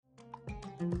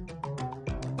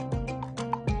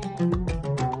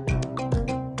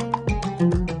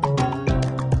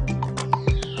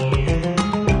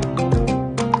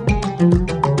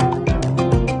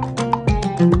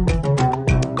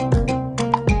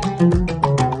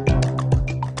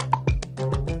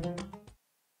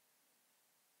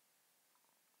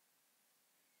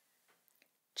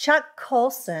Chuck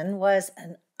Colson was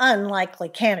an unlikely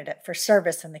candidate for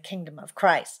service in the kingdom of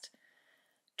Christ.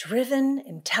 Driven,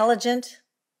 intelligent,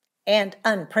 and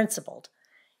unprincipled,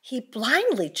 he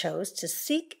blindly chose to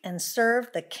seek and serve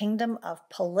the kingdom of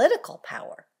political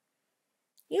power.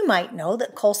 You might know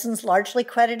that Colson's largely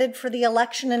credited for the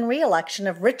election and re-election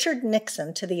of Richard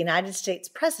Nixon to the United States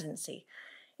presidency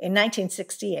in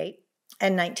 1968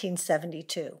 and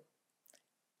 1972.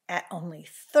 At only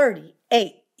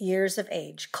 38 years of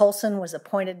age, Colson was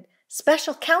appointed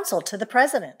special counsel to the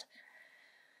president.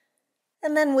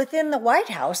 And then within the White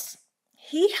House,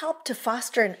 he helped to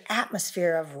foster an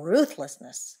atmosphere of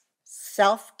ruthlessness,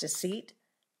 self-deceit,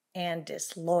 and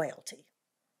disloyalty.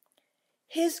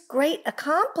 His great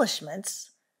accomplishments,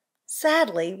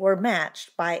 sadly, were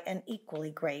matched by an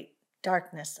equally great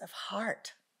darkness of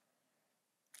heart.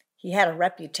 He had a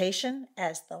reputation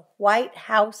as the White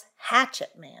House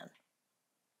hatchet man.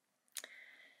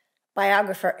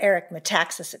 Biographer Eric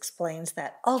Metaxas explains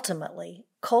that ultimately,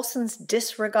 Colson's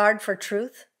disregard for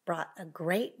truth brought a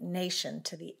great nation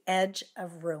to the edge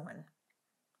of ruin.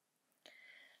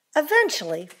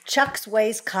 Eventually, Chuck's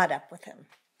ways caught up with him.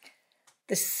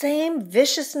 The same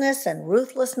viciousness and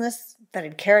ruthlessness that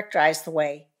had characterized the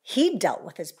way he dealt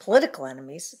with his political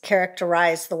enemies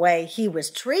characterized the way he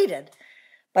was treated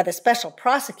by the special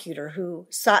prosecutor who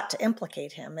sought to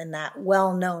implicate him in that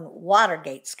well-known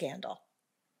Watergate scandal.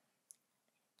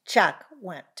 Chuck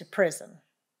went to prison.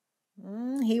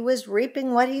 He was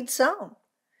reaping what he'd sown.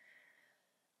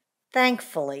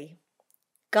 Thankfully,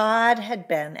 God had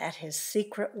been at his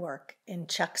secret work in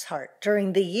Chuck's heart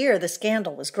during the year the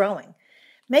scandal was growing,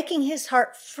 making his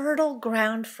heart fertile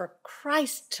ground for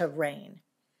Christ to reign.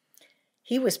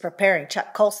 He was preparing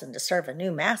Chuck Colson to serve a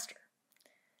new master.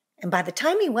 And by the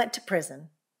time he went to prison,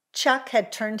 Chuck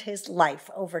had turned his life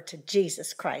over to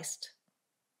Jesus Christ.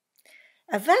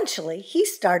 Eventually, he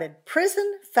started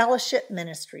Prison Fellowship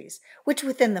Ministries, which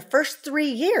within the first 3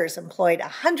 years employed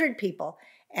 100 people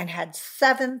and had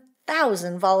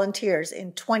 7,000 volunteers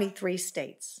in 23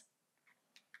 states.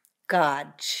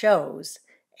 God chose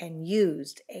and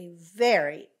used a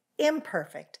very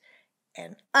imperfect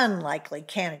and unlikely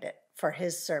candidate for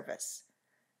his service.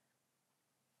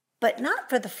 But not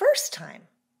for the first time.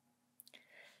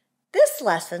 This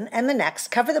lesson and the next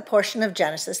cover the portion of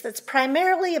Genesis that's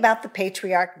primarily about the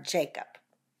patriarch Jacob.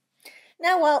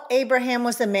 Now, while Abraham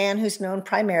was a man who's known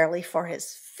primarily for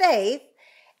his faith,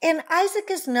 and Isaac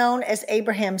is known as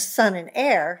Abraham's son and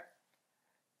heir,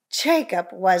 Jacob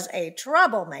was a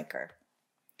troublemaker.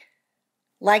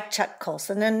 Like Chuck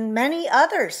Colson and many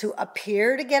others who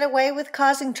appear to get away with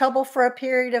causing trouble for a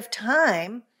period of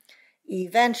time,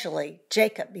 eventually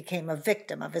Jacob became a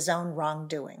victim of his own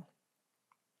wrongdoing.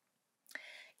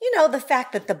 You know, the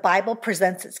fact that the Bible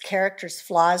presents its characters'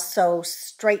 flaws so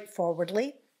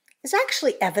straightforwardly is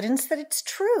actually evidence that it's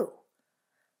true.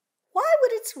 Why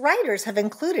would its writers have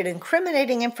included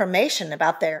incriminating information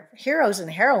about their heroes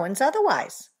and heroines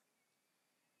otherwise?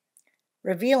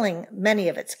 Revealing many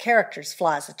of its characters'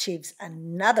 flaws achieves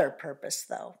another purpose,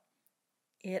 though.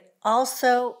 It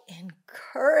also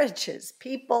encourages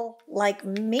people like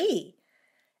me,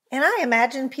 and I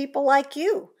imagine people like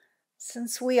you,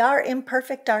 since we are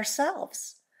imperfect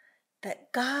ourselves,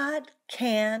 that God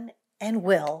can and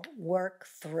will work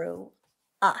through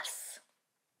us.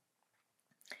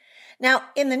 Now,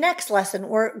 in the next lesson,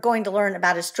 we're going to learn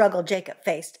about a struggle Jacob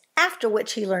faced, after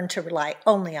which he learned to rely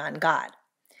only on God.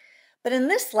 But in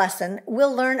this lesson,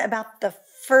 we'll learn about the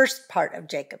first part of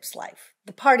Jacob's life,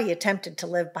 the part he attempted to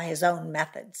live by his own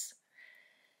methods.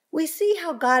 We see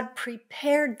how God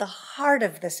prepared the heart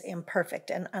of this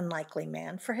imperfect and unlikely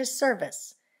man for his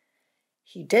service.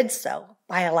 He did so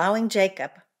by allowing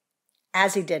Jacob,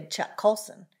 as he did Chuck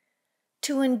Colson,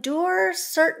 to endure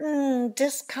certain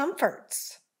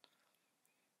discomforts.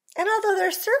 And although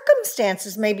their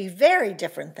circumstances may be very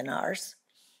different than ours,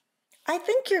 I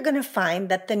think you're going to find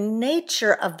that the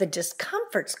nature of the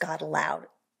discomforts God allowed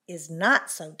is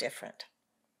not so different.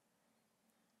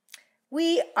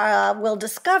 We will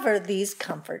discover these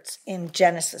comforts in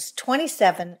Genesis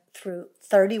 27 through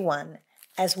 31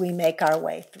 as we make our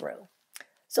way through.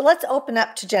 So let's open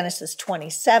up to Genesis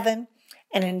 27,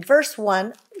 and in verse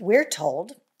 1, we're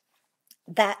told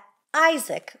that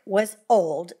Isaac was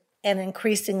old and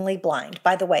increasingly blind.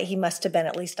 By the way, he must have been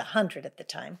at least 100 at the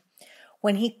time,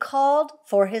 when he called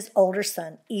for his older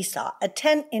son Esau,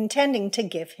 intending to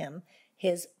give him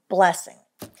his blessing.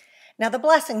 Now, the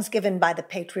blessings given by the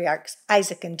patriarchs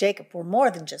Isaac and Jacob were more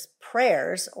than just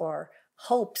prayers or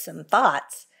hopes and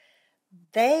thoughts.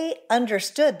 They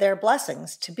understood their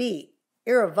blessings to be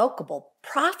irrevocable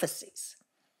prophecies.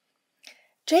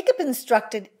 Isaac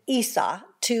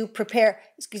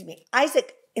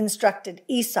instructed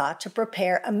Esau to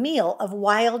prepare a meal of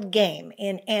wild game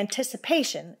in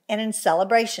anticipation and in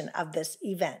celebration of this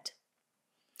event.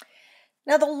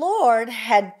 Now, the Lord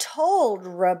had told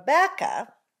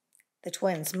Rebekah, the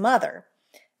twins' mother,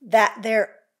 that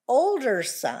their older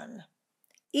son,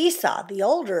 Esau, the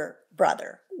older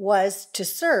brother, was to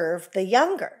serve the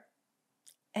younger.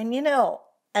 And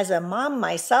as a mom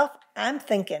myself, I'm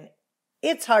thinking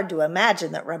it's hard to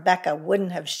imagine that Rebekah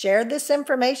wouldn't have shared this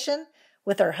information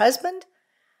with her husband.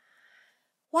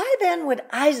 Why then would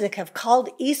Isaac have called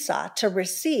Esau to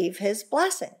receive his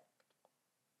blessing?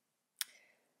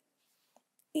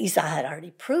 Esau had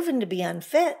already proven to be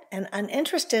unfit and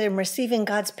uninterested in receiving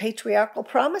God's patriarchal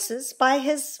promises by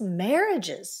his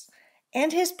marriages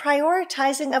and his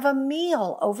prioritizing of a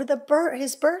meal over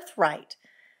his birthright.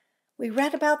 We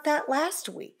read about that last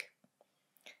week.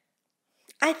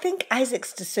 I think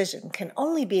Isaac's decision can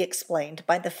only be explained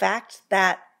by the fact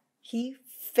that he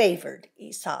favored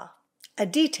Esau, a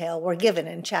detail we're given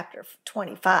in chapter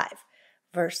 25,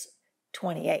 verse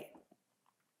 28.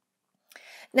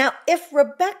 Now, if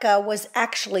Rebekah was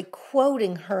actually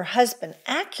quoting her husband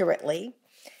accurately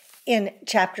in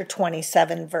chapter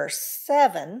 27, verse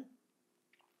 7,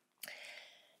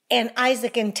 and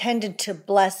Isaac intended to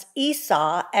bless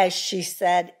Esau, as she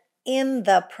said, in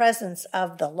the presence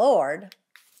of the Lord,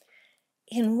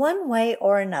 in one way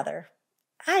or another,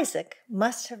 Isaac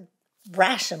must have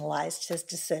rationalized his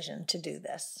decision to do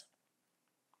this.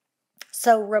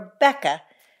 So Rebekah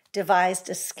devised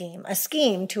a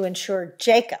scheme to ensure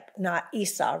Jacob, not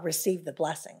Esau, received the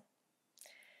blessing.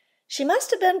 She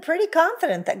must have been pretty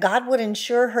confident that God would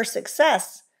ensure her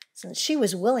success, since she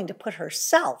was willing to put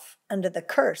herself under the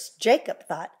curse Jacob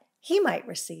thought he might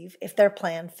receive if their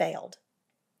plan failed.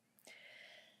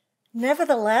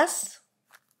 Nevertheless,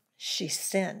 she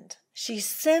sinned. She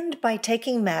sinned by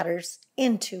taking matters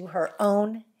into her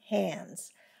own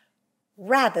hands,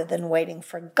 rather than waiting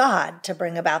for God to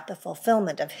bring about the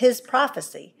fulfillment of his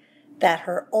prophecy that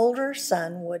her older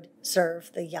son would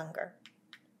serve the younger.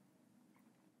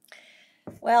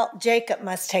 Well, Jacob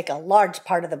must take a large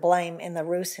part of the blame in the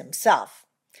ruse himself.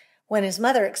 When his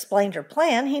mother explained her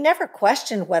plan, he never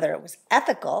questioned whether it was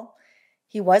ethical.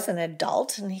 He was an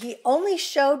adult, and he only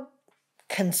showed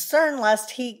concern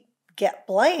lest he get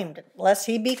blamed, lest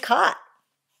he be caught.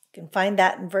 You can find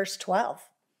that in verse 12.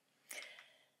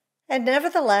 And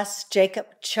nevertheless, Jacob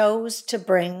chose to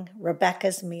bring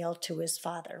Rebekah's meal to his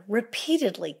father,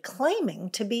 repeatedly claiming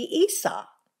to be Esau.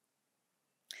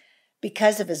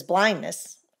 Because of his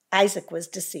blindness, Isaac was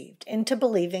deceived into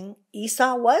believing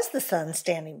Esau was the son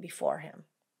standing before him.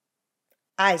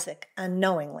 Isaac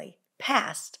unknowingly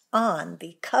passed on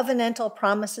the covenantal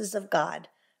promises of God,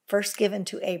 first given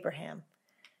to Abraham,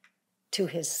 to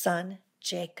his son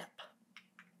Jacob.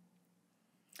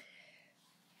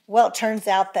 Well, it turns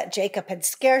out that Jacob had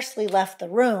scarcely left the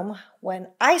room when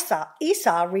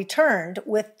Esau returned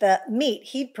with the meat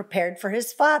he'd prepared for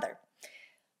his father.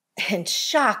 In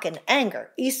shock and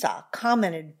anger, Esau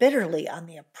commented bitterly on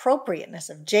the appropriateness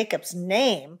of Jacob's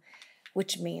name,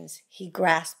 which means he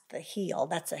grasped the heel.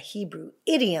 That's a Hebrew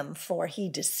idiom for he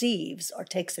deceives or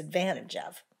takes advantage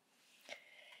of.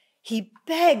 He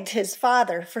begged his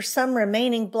father for some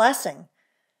remaining blessing,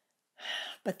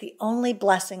 but the only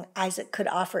blessing Isaac could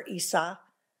offer Esau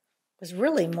was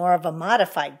really more of a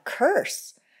modified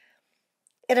curse.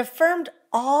 It affirmed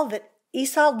all that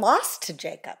Esau lost to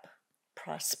Jacob: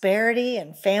 prosperity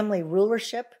and family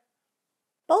rulership,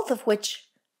 both of which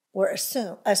were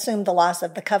assumed the loss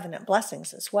of the covenant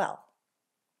blessings as well.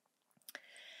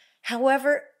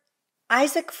 However,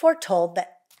 Isaac foretold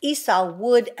that Esau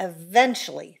would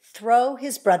eventually throw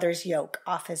his brother's yoke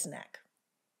off his neck.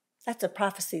 That's a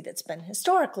prophecy that's been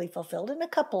historically fulfilled in a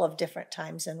couple of different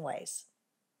times and ways.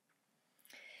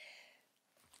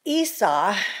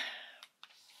 Esau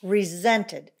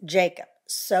resented Jacob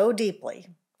so deeply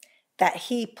that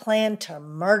he planned to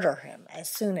murder him as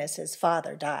soon as his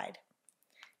father died.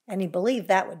 And he believed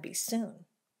that would be soon.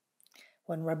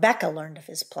 When Rebekah learned of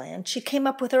his plan, she came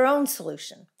up with her own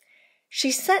solution.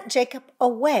 She sent Jacob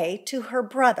away to her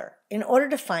brother in order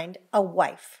to find a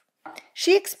wife.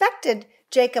 She expected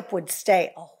Jacob would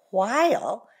stay a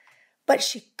while, but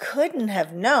she couldn't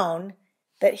have known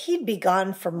that he'd be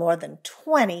gone for more than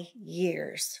 20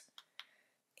 years.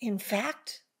 In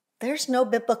fact, there's no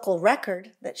biblical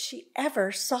record that she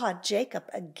ever saw Jacob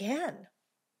again.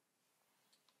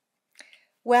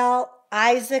 Well,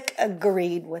 Isaac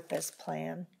agreed with this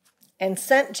plan and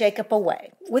sent Jacob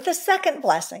away with a second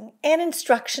blessing and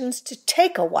instructions to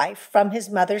take a wife from his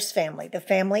mother's family, the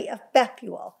family of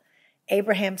Bethuel,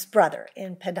 Abraham's brother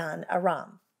in Padan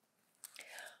Aram.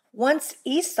 Once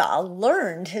Esau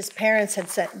learned his parents had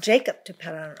sent Jacob to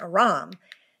Padan Aram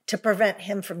to prevent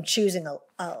him from choosing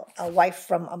a wife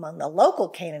from among the local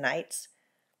Canaanites,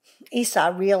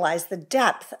 Esau realized the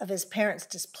depth of his parents'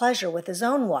 displeasure with his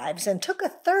own wives and took a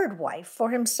third wife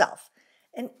for himself,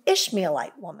 an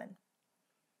Ishmaelite woman.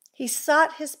 He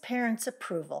sought his parents'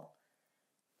 approval,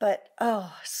 but,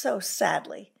 so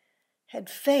sadly, had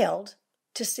failed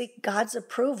to seek God's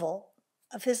approval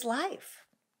of his life.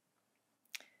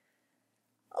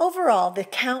 Overall,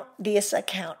 this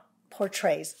account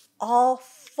portrays all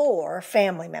four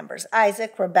family members,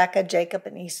 Isaac, Rebekah, Jacob,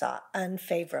 and Esau,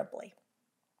 unfavorably.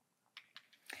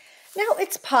 Now,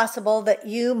 it's possible that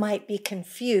you might be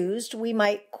confused. We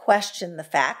might question the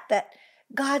fact that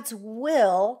God's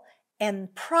will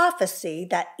and prophecy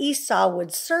that Esau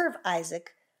would serve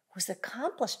Isaac was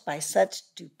accomplished by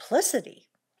such duplicity.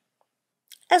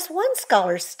 As one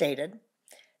scholar stated,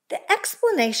 the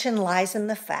explanation lies in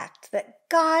the fact that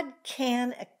God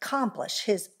can accomplish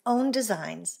his own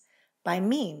designs by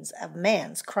means of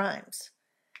man's crimes,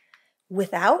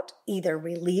 without either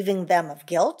relieving them of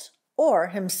guilt or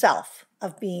himself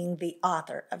of being the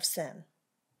author of sin,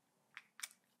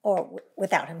 or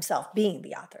without himself being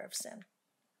the author of sin.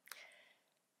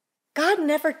 God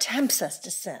never tempts us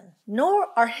to sin, nor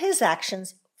are his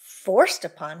actions forced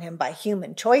upon him by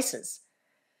human choices.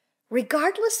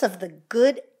 Regardless of the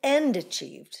good end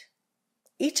achieved,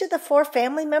 each of the four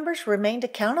family members remained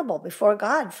accountable before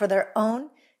God for their own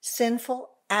sinful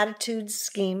attitudes,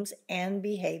 schemes, and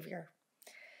behavior.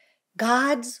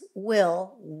 God's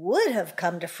will would have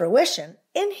come to fruition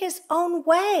in his own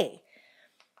way,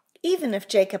 even if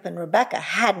Jacob and Rebekah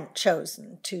hadn't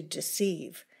chosen to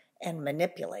deceive and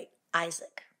manipulate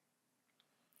Isaac.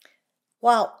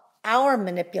 While our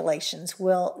manipulations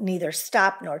will neither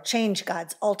stop nor change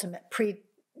God's ultimate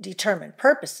predetermined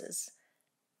purposes,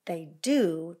 they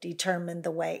do determine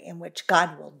the way in which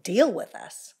God will deal with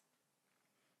us.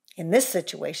 In this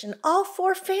situation, all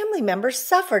four family members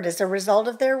suffered as a result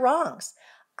of their wrongs.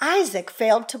 Isaac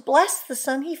failed to bless the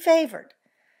son he favored.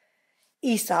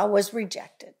 Esau was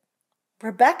rejected.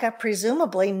 Rebekah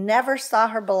presumably never saw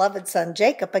her beloved son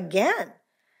Jacob again.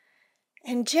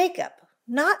 And Jacob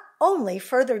not only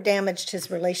further damaged his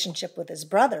relationship with his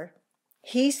brother,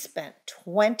 he spent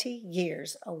 20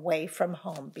 years away from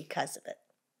home because of it.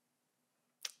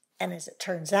 And as it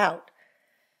turns out,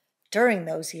 during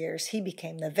those years, he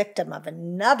became the victim of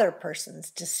another person's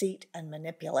deceit and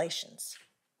manipulations.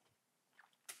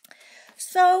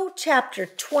 So, chapter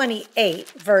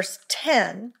 28, verse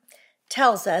 10,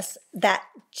 tells us that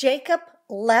Jacob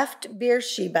left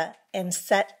Beersheba and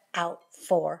set out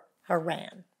for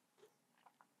Haran.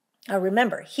 Now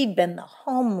remember, he'd been the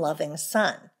home-loving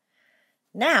son.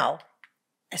 Now,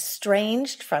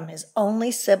 estranged from his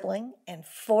only sibling and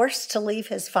forced to leave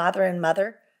his father and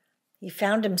mother, he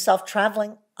found himself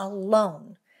traveling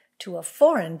alone to a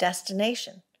foreign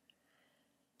destination.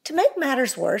 To make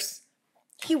matters worse,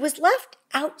 he was left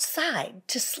outside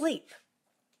to sleep.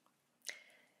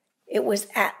 It was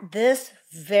at this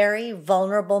very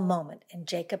vulnerable moment in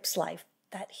Jacob's life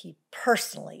that he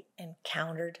personally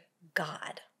encountered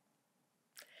God.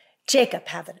 Jacob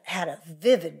had a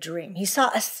vivid dream. He saw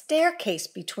a staircase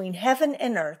between heaven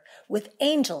and earth with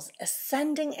angels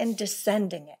ascending and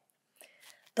descending it.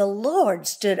 The Lord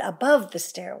stood above the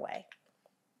stairway.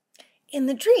 In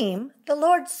the dream, the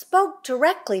Lord spoke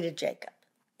directly to Jacob,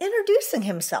 introducing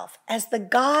himself as the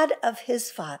God of his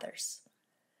fathers.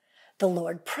 The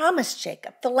Lord promised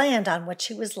Jacob the land on which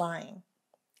he was lying.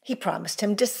 He promised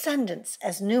him descendants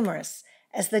as numerous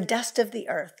as the dust of the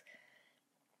earth,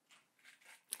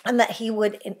 and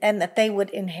that they would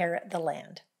inherit the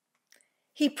land.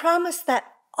 He promised that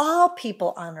all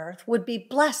people on earth would be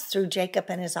blessed through Jacob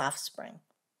and his offspring.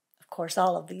 Of course,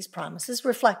 all of these promises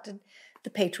reflected the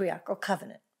patriarchal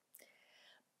covenant.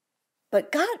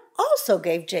 But God also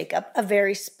gave Jacob a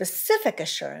very specific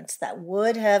assurance that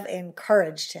would have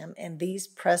encouraged him in these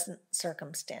present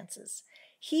circumstances.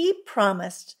 He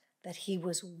promised that he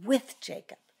was with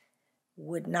Jacob,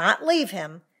 would not leave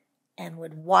him, and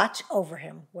would watch over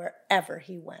him wherever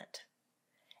he went.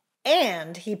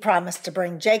 And he promised to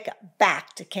bring Jacob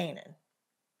back to Canaan.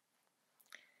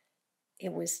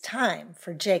 It was time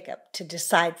for Jacob to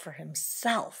decide for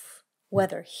himself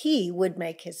whether he would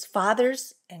make his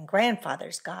father's and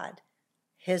grandfather's God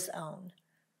his own.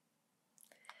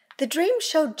 The dream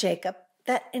showed Jacob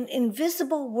that an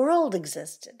invisible world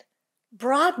existed,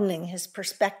 broadening his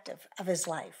perspective of his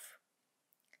life.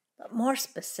 But more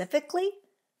specifically,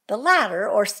 the ladder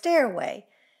or stairway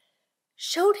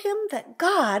showed him that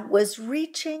God was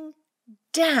reaching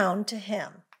down to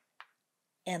him,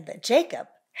 and that Jacob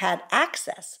had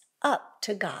access up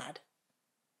to God.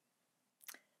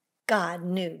 God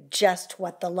knew just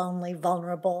what the lonely,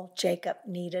 vulnerable Jacob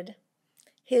needed.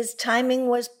 His timing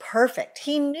was perfect.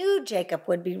 He knew Jacob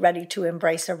would be ready to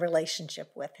embrace a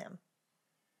relationship with him.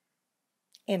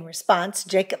 In response,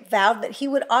 Jacob vowed that he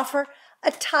would offer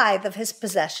a tithe of his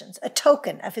possessions, a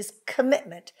token of his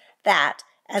commitment that,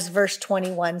 as verse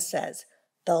 21 says,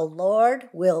 the Lord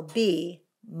will be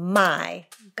my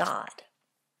God.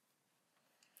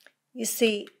 You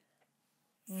see,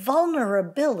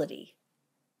 vulnerability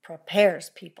prepares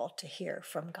people to hear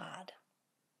from God.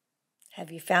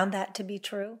 Have you found that to be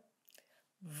true?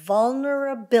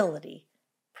 Vulnerability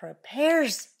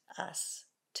prepares us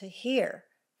to hear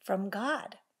from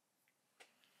God.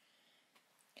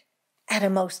 At a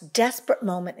most desperate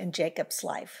moment in Jacob's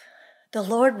life, the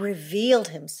Lord revealed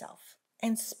himself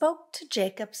and spoke to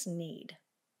Jacob's need.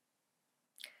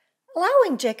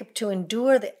 Allowing Jacob to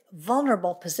endure the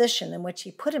vulnerable position in which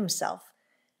he put himself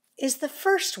is the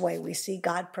first way we see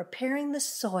God preparing the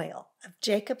soil of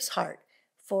Jacob's heart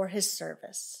for his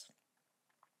service.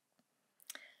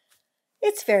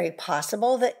 It's very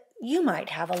possible that you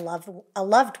might have a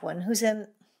loved one who's in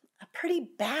a pretty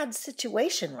bad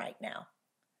situation right now.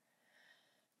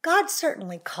 God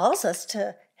certainly calls us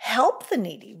to help the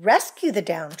needy, rescue the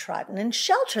downtrodden, and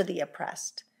shelter the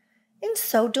oppressed. In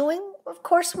so doing, of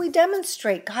course, we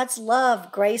demonstrate God's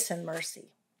love, grace, and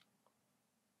mercy.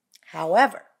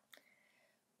 However,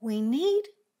 we need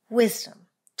wisdom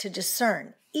to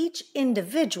discern each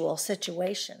individual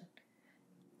situation.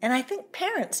 And I think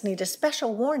parents need a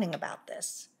special warning about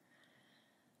this.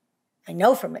 I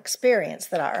know from experience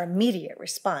that our immediate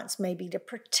response may be to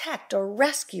protect or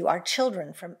rescue our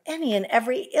children from any and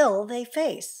every ill they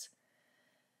face.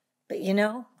 But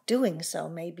doing so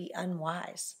may be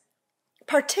unwise,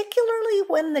 particularly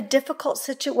when the difficult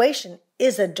situation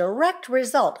is a direct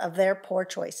result of their poor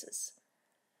choices.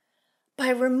 By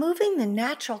removing the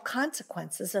natural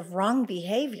consequences of wrong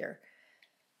behavior,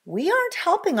 we aren't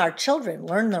helping our children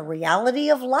learn the reality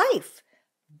of life.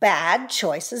 Bad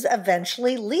choices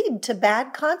eventually lead to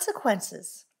bad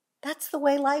consequences. That's the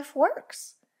way life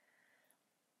works.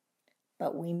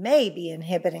 But we may be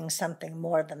inhibiting something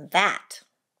more than that.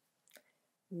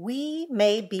 We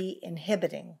may be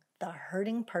inhibiting the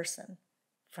hurting person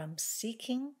from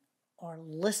seeking or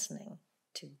listening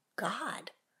to God.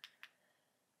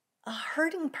 A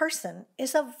hurting person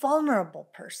is a vulnerable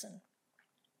person.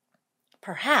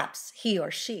 Perhaps he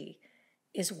or she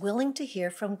is willing to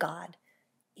hear from God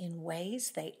in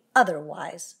ways they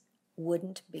otherwise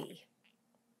wouldn't be.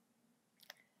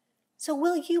 So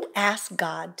will you ask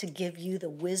God to give you the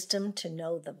wisdom to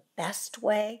know the best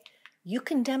way you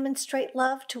can demonstrate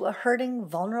love to a hurting,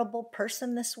 vulnerable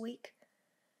person this week?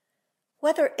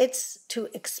 Whether it's to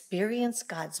experience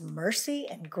God's mercy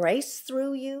and grace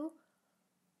through you,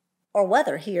 or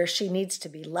whether he or she needs to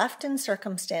be left in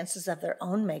circumstances of their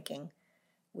own making,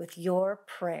 with your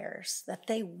prayers that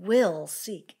they will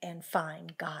seek and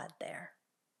find God there.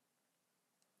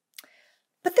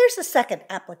 But there's a second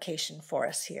application for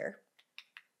us here.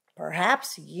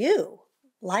 Perhaps you,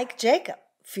 like Jacob,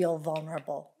 feel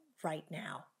vulnerable right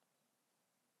now.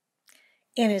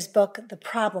 In his book, The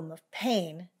Problem of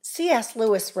Pain, C.S.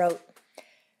 Lewis wrote,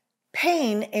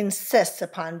 "Pain insists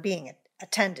upon being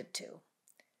attended to.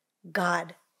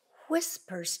 God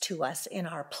whispers to us in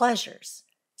our pleasures,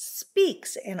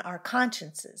 speaks in our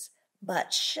consciences,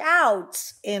 but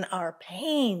shouts in our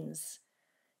pains.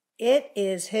 It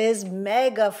is his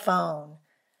megaphone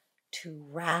to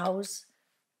rouse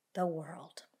the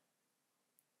world."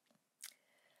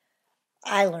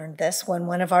 I learned this when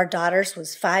one of our daughters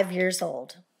was 5 years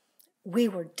old. We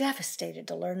were devastated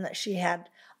to learn that she had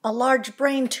a large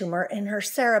brain tumor in her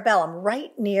cerebellum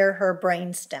right near her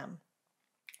brainstem.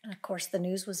 And of course, the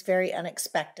news was very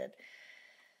unexpected.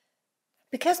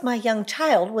 Because my young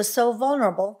child was so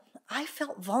vulnerable, I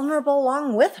felt vulnerable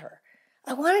along with her.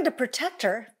 I wanted to protect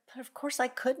her, but of course I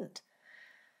couldn't.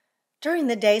 During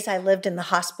the days I lived in the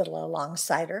hospital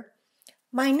alongside her,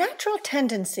 my natural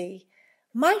tendency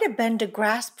might have been to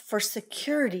grasp for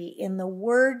security in the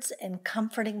words and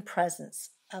comforting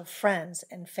presence of friends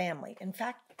and family. In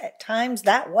fact, at times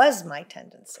that was my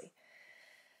tendency.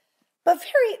 But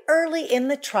very early in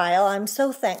the trial, I'm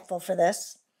so thankful for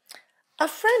this, A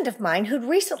friend of mine who'd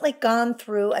recently gone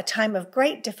through a time of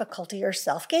great difficulty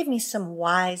herself gave me some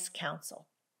wise counsel.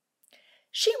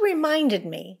 She reminded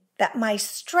me that my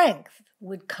strength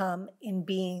would come in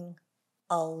being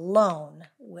alone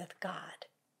with God.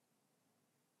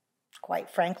 Quite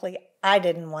frankly, I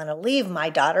didn't want to leave my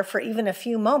daughter for even a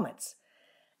few moments,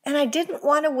 and I didn't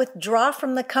want to withdraw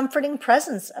from the comforting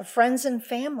presence of friends and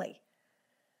family.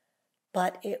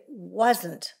 But it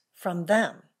wasn't from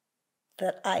them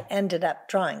that I ended up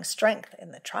drawing strength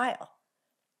in the trial.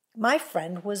 My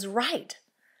friend was right.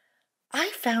 I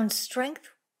found strength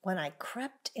when I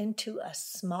crept into a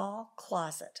small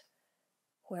closet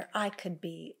where I could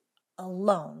be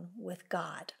alone with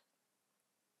God.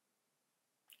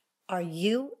 Are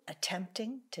you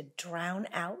attempting to drown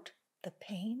out the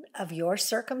pain of your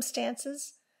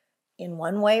circumstances in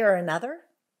one way or another?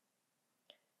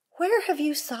 Where have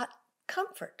you sought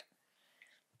comfort?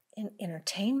 In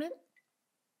entertainment?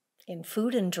 In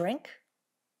food and drink?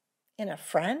 In a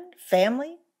friend,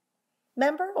 family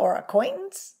member, or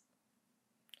acquaintance?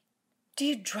 Do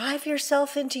you drive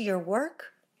yourself into your work?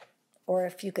 Or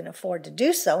if you can afford to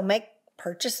do so, make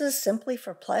purchases simply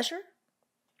for pleasure?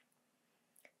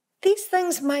 These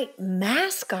things might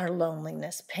mask our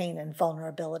loneliness, pain, and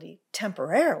vulnerability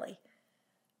temporarily,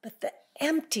 but the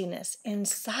emptiness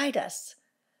inside us,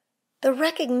 the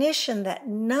recognition that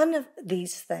none of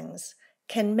these things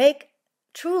can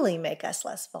truly make us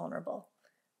less vulnerable,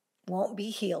 won't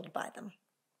be healed by them.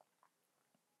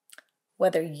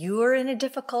 Whether you are in a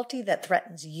difficulty that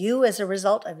threatens you as a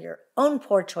result of your own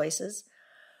poor choices,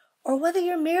 or whether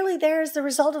you're merely there as the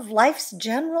result of life's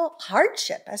general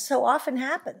hardship, as so often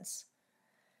happens,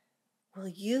 will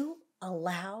you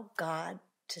allow God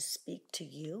to speak to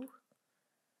you?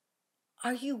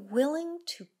 Are you willing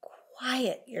to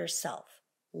quiet yourself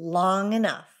long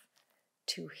enough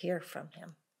to hear from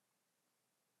Him?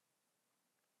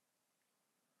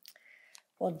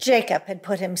 Well, Jacob had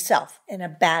put himself in a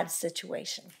bad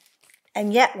situation.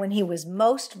 And yet, when he was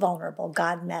most vulnerable,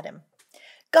 God met him.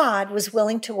 God was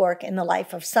willing to work in the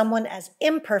life of someone as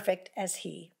imperfect as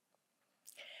he.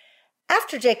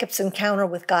 After Jacob's encounter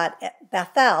with God at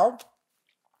Bethel,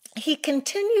 he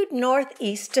continued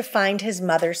northeast to find his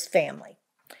mother's family.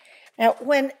 Now,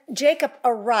 when Jacob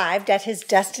arrived at his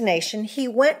destination, he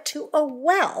went to a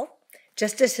well,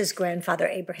 just as his grandfather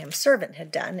Abraham's servant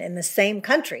had done in the same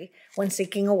country when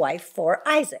seeking a wife for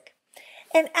Isaac.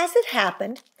 And as it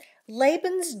happened,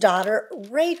 Laban's daughter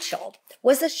Rachel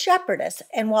was a shepherdess,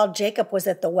 and while Jacob was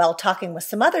at the well talking with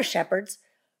some other shepherds,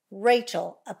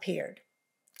 Rachel appeared.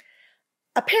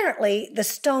 Apparently, the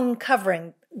stone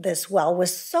covering this well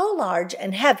was so large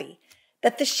and heavy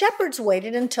that the shepherds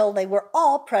waited until they were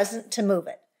all present to move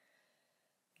it.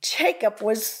 Jacob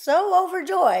was so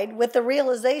overjoyed with the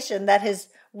realization that his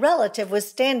relative was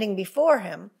standing before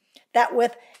him that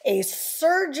with a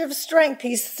surge of strength,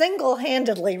 he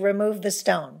single-handedly removed the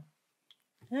stone.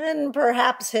 And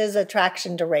perhaps his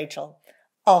attraction to Rachel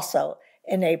also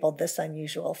enabled this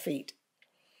unusual feat.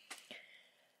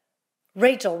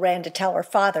 Rachel ran to tell her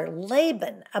father,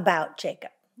 Laban, about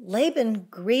Jacob. Laban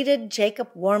greeted Jacob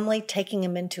warmly, taking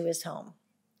him into his home.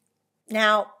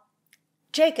 Now,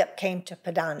 Jacob came to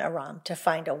Padan Aram to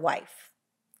find a wife.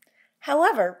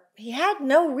 However, he had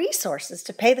no resources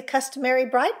to pay the customary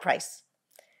bride price.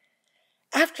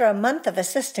 After a month of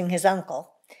assisting his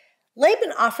uncle,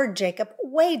 Laban offered Jacob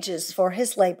wages for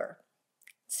his labor.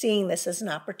 Seeing this as an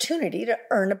opportunity to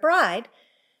earn a bride,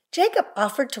 Jacob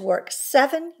offered to work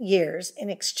 7 years in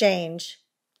exchange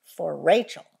for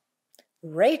Rachel.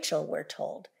 Rachel, we're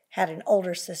told, had an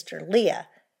older sister, Leah.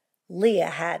 Leah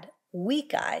had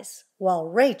weak eyes, while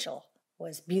Rachel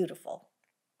was beautiful.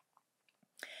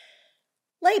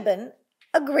 Laban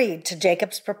agreed to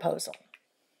Jacob's proposal.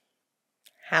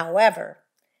 However,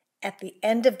 at the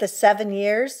end of the 7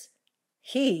 years,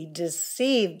 he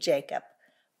deceived Jacob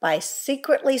by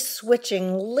secretly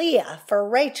switching Leah for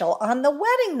Rachel on the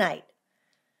wedding night.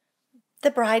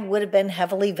 The bride would have been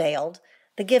heavily veiled.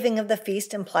 The giving of the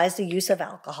feast implies the use of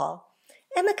alcohol,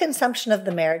 and the consumption of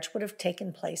the marriage would have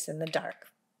taken place in the dark.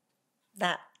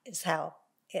 That is how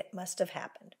it must have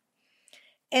happened.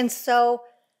 And so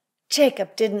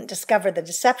Jacob didn't discover the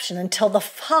deception until the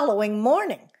following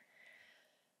morning.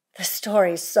 The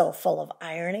story is so full of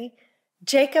irony.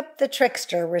 Jacob the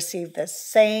trickster received the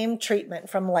same treatment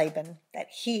from Laban that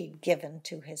he'd given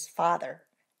to his father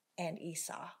and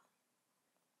Esau.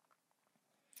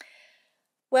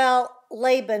 Well,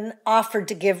 Laban offered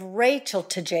to give Rachel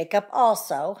to Jacob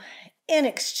also in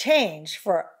exchange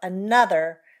for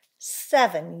another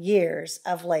 7 years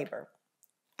of labor.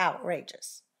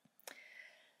 Outrageous.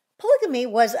 Polygamy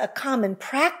was a common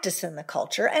practice in the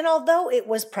culture, and although it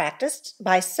was practiced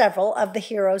by several of the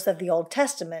heroes of the Old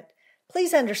Testament,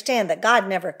 please understand that God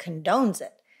never condones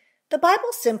it. The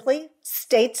Bible simply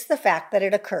states the fact that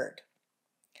it occurred.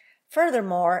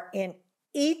 Furthermore, in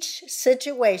each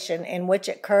situation in which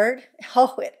it occurred,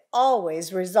 it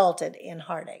always resulted in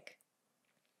heartache.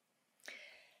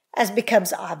 As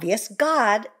becomes obvious,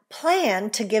 God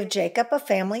planned to give Jacob a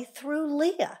family through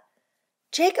Leah.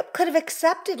 Jacob could have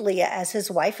accepted Leah as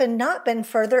his wife and not been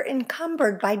further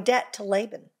encumbered by debt to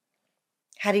Laban.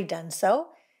 Had he done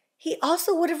so, he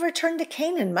also would have returned to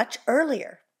Canaan much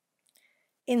earlier.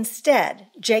 Instead,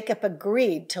 Jacob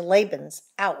agreed to Laban's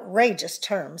outrageous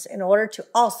terms in order to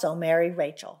also marry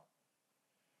Rachel.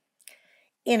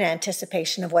 In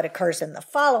anticipation of what occurs in the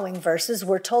following verses,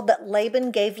 we're told that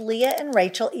Laban gave Leah and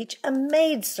Rachel each a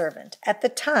maidservant at the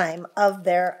time of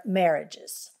their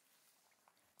marriages.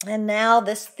 And now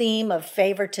this theme of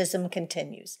favoritism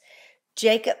continues.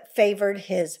 Jacob favored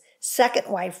his second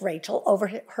wife, Rachel,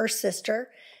 over her sister,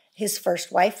 his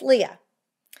first wife, Leah.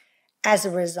 As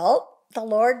a result, the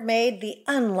Lord made the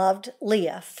unloved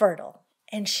Leah fertile,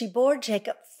 and she bore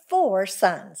Jacob 4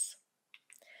 sons.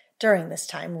 During this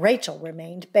time, Rachel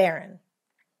remained barren,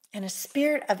 and a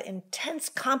spirit of intense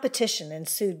competition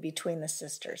ensued between the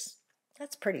sisters.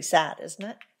 That's pretty sad, isn't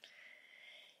it?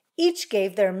 Each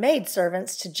gave their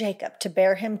maidservants to Jacob to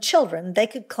bear him children they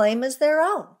could claim as their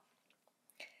own.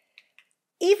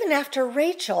 Even after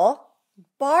Rachel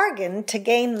bargained to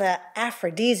gain the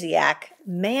aphrodisiac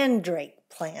mandrake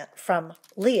plant from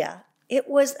Leah, it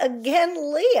was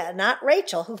again Leah, not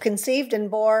Rachel, who conceived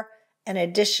and bore an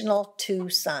additional 2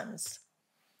 sons,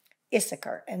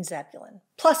 Issachar and Zebulun,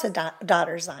 plus a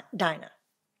daughter, Dinah.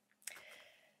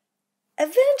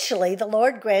 Eventually, the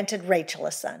Lord granted Rachel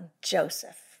a son,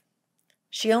 Joseph.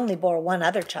 She only bore one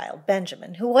other child,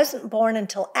 Benjamin, who wasn't born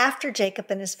until after Jacob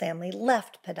and his family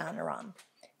left Padan Aram,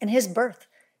 and his birth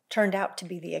turned out to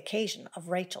be the occasion of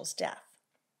Rachel's death.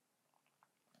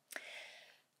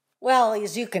 Well,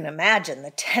 as you can imagine,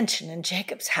 the tension in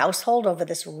Jacob's household over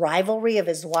this rivalry of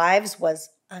his wives was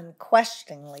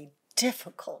unquestioningly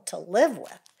difficult to live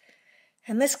with,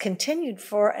 and this continued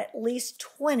for at least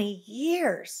 20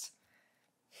 years.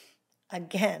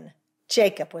 Again,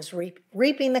 Jacob was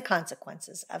reaping the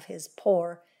consequences of his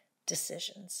poor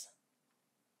decisions.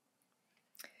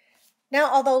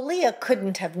 Now, although Leah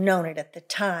couldn't have known it at the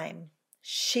time,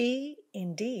 she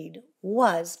indeed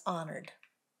was honored.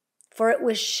 For it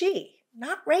was she,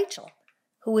 not Rachel,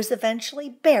 who was eventually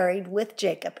buried with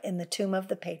Jacob in the tomb of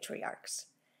the patriarchs.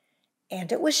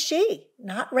 And it was she,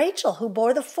 not Rachel, who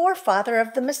bore the forefather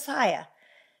of the Messiah,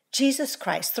 Jesus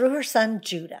Christ, through her son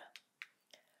Judah.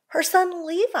 Her son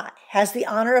Levi has the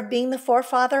honor of being the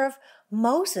forefather of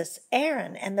Moses,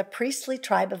 Aaron, and the priestly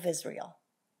tribe of Israel.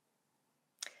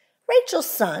 Rachel's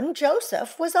son,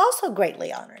 Joseph, was also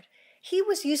greatly honored. He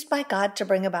was used by God to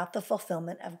bring about the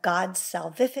fulfillment of God's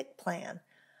salvific plan,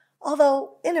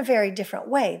 although in a very different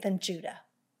way than Judah.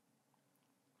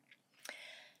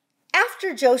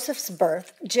 After Joseph's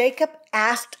birth, Jacob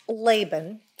asked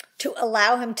Laban to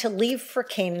allow him to leave for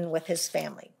Canaan with his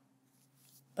family.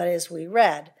 But as we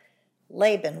read,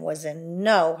 Laban was in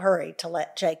no hurry to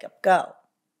let Jacob go.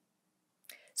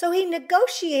 So he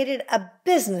negotiated a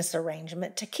business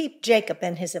arrangement to keep Jacob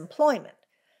in his employment,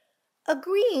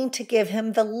 agreeing to give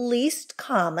him the least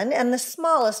common and the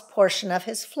smallest portion of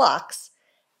his flocks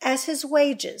as his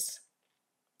wages,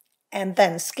 and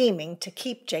then scheming to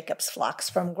keep Jacob's flocks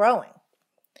from growing.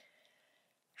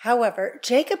 However,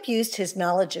 Jacob used his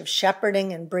knowledge of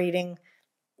shepherding and breeding,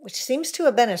 which seems to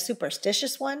have been a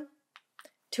superstitious one,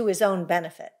 to his own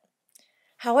benefit.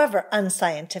 However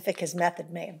unscientific his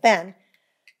method may have been,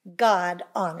 God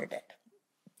honored it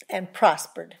and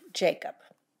prospered Jacob.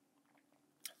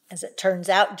 As it turns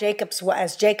out,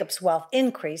 as Jacob's wealth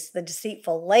increased, the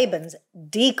deceitful Laban's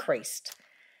decreased.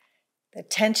 The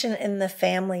tension in the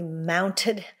family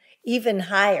mounted even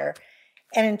higher.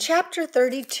 And in chapter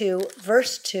 32,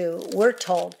 verse 2, we're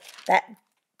told that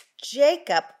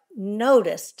Jacob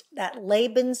noticed that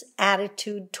Laban's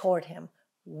attitude toward him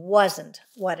wasn't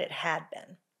what it had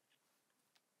been.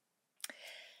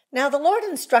 Now the Lord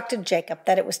instructed Jacob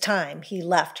that it was time he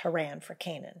left Haran for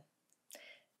Canaan.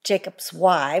 Jacob's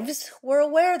wives were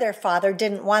aware their father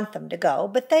didn't want them to go,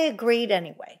 but they agreed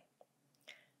anyway.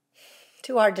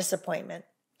 To our disappointment,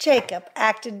 Jacob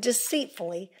acted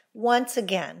deceitfully once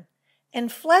again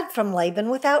and fled from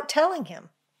Laban without telling him.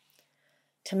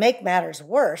 To make matters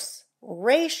worse,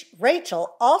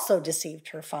 Rachel also deceived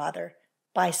her father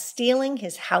by stealing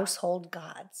his household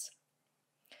gods.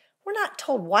 We're not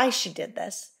told why she did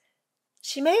this,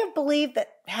 She may have believed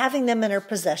that having them in her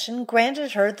possession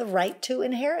granted her the right to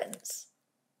inheritance.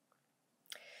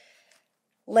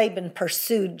 Laban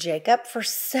pursued Jacob for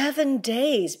 7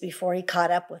 days before he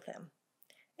caught up with him.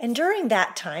 And during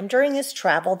that time, during his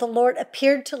travel, the Lord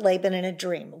appeared to Laban in a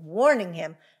dream, warning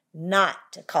him not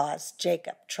to cause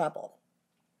Jacob trouble.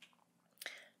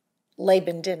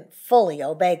 Laban didn't fully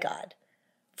obey God,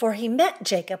 for he met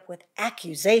Jacob with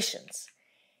accusations.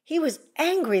 He was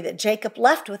angry that Jacob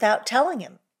left without telling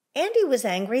him, and he was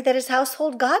angry that his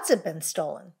household gods had been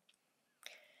stolen.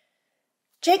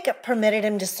 Jacob permitted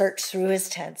him to search through his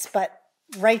tents, but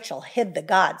Rachel hid the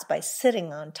gods by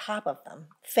sitting on top of them,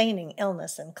 feigning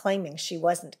illness and claiming she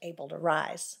wasn't able to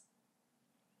rise.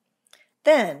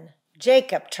 Then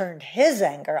Jacob turned his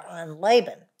anger on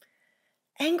Laban.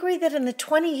 Angry that in the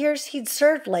 20 years he'd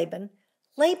served Laban,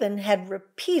 Laban had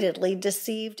repeatedly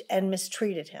deceived and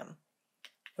mistreated him.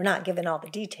 We're not given all the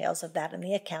details of that in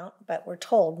the account, but we're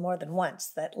told more than once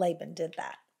that Laban did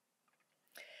that.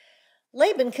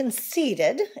 Laban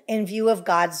conceded in view of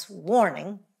God's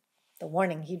warning, the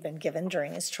warning he'd been given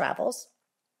during his travels,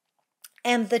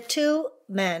 and the two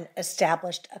men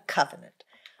established a covenant,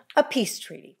 a peace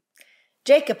treaty.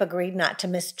 Jacob agreed not to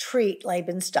mistreat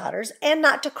Laban's daughters and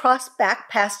not to cross back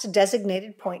past a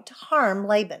designated point to harm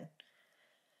Laban.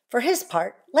 For his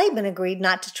part, Laban agreed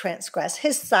not to transgress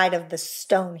his side of the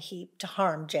stone heap to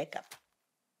harm Jacob.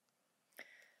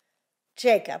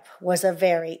 Jacob was a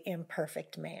very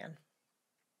imperfect man.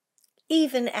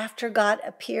 Even after God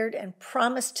appeared and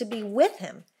promised to be with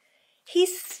him, he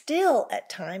still at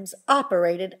times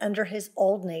operated under his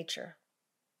old nature.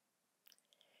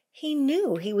 He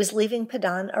knew he was leaving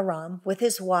Padan Aram with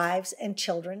his wives and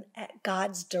children at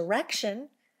God's direction,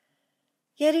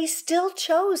 yet he still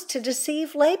chose to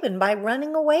deceive Laban by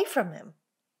running away from him.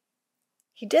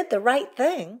 He did the right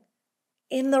thing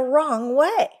in the wrong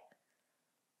way.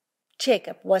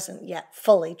 Jacob wasn't yet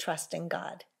fully trusting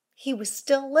God. He was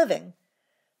still living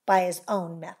by his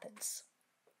own methods.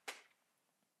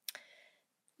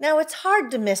 Now, it's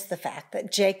hard to miss the fact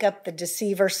that Jacob, the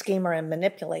deceiver, schemer, and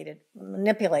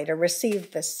manipulator,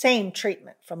 received the same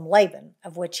treatment from Laban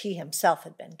of which he himself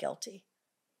had been guilty.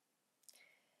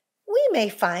 We may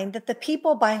find that the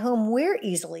people by whom we're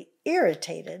easily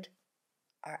irritated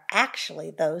are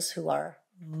actually those who are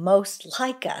most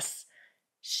like us,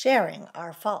 sharing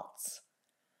our faults.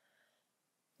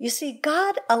 You see,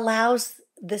 God allows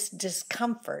this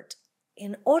discomfort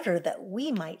in order that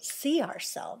we might see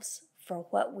ourselves for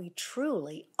what we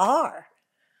truly are.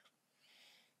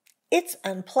 It's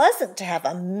unpleasant to have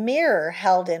a mirror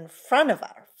held in front of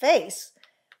our face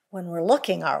when we're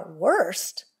looking our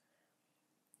worst.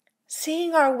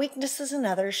 Seeing our weaknesses in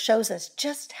others shows us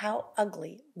just how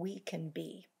ugly we can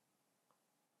be.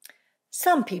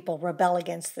 Some people rebel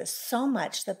against this so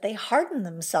much that they harden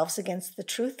themselves against the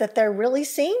truth that they're really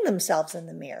seeing themselves in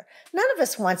the mirror. None of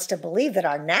us wants to believe that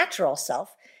our natural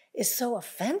self is so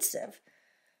offensive.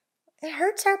 It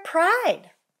hurts our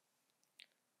pride.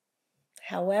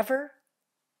 However,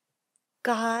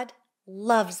 God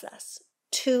loves us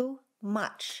too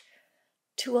much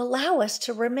to allow us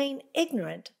to remain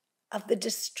ignorant of the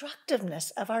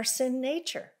destructiveness of our sin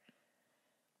nature.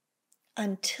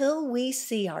 Until we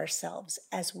see ourselves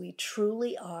as we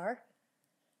truly are,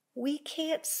 we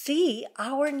can't see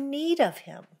our need of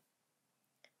Him.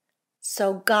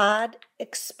 So God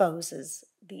exposes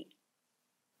the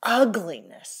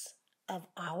ugliness of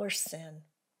our sin.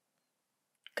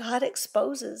 God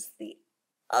exposes the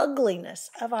ugliness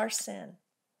of our sin.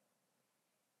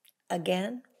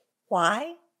 Again,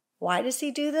 why? Why does He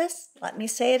do this? Let me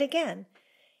say it again.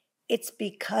 It's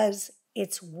because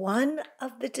it's one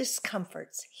of the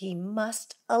discomforts He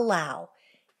must allow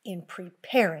in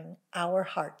preparing our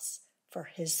hearts for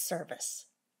His service.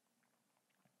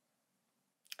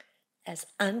 As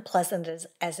unpleasant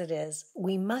as it is,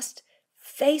 we must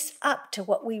face up to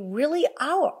what we really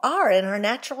are in our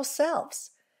natural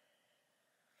selves.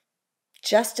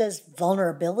 Just as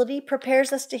vulnerability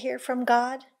prepares us to hear from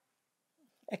God,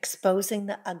 exposing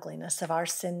the ugliness of our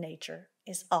sin nature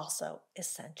is also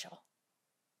essential.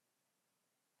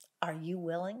 Are you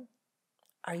willing?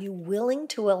 Are you willing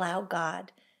to allow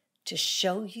God to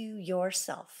show you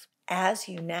yourself as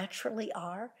you naturally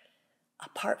are,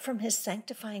 apart from His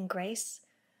sanctifying grace?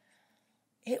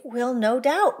 It will no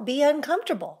doubt be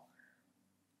uncomfortable.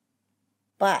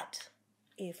 But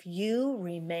if you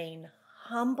remain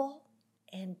humble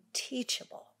and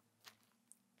teachable,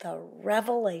 the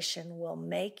revelation will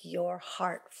make your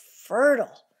heart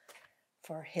fertile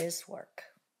for His work.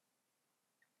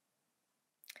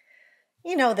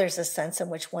 You know, there's a sense in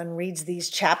which one reads these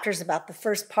chapters about the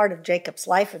first part of Jacob's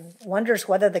life and wonders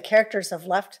whether the characters have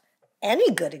left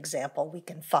any good example we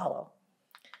can follow.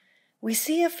 We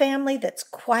see a family that's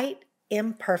quite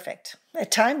imperfect,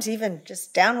 at times even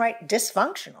just downright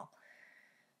dysfunctional.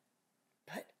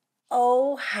 But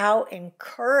oh, how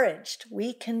encouraged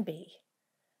we can be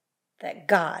that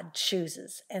God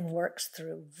chooses and works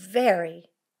through very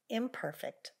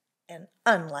imperfect and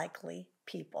unlikely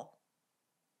people.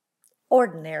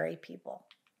 Ordinary people,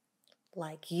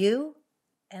 like you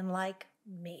and like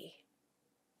me.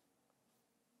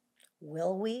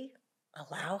 Will we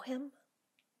allow him?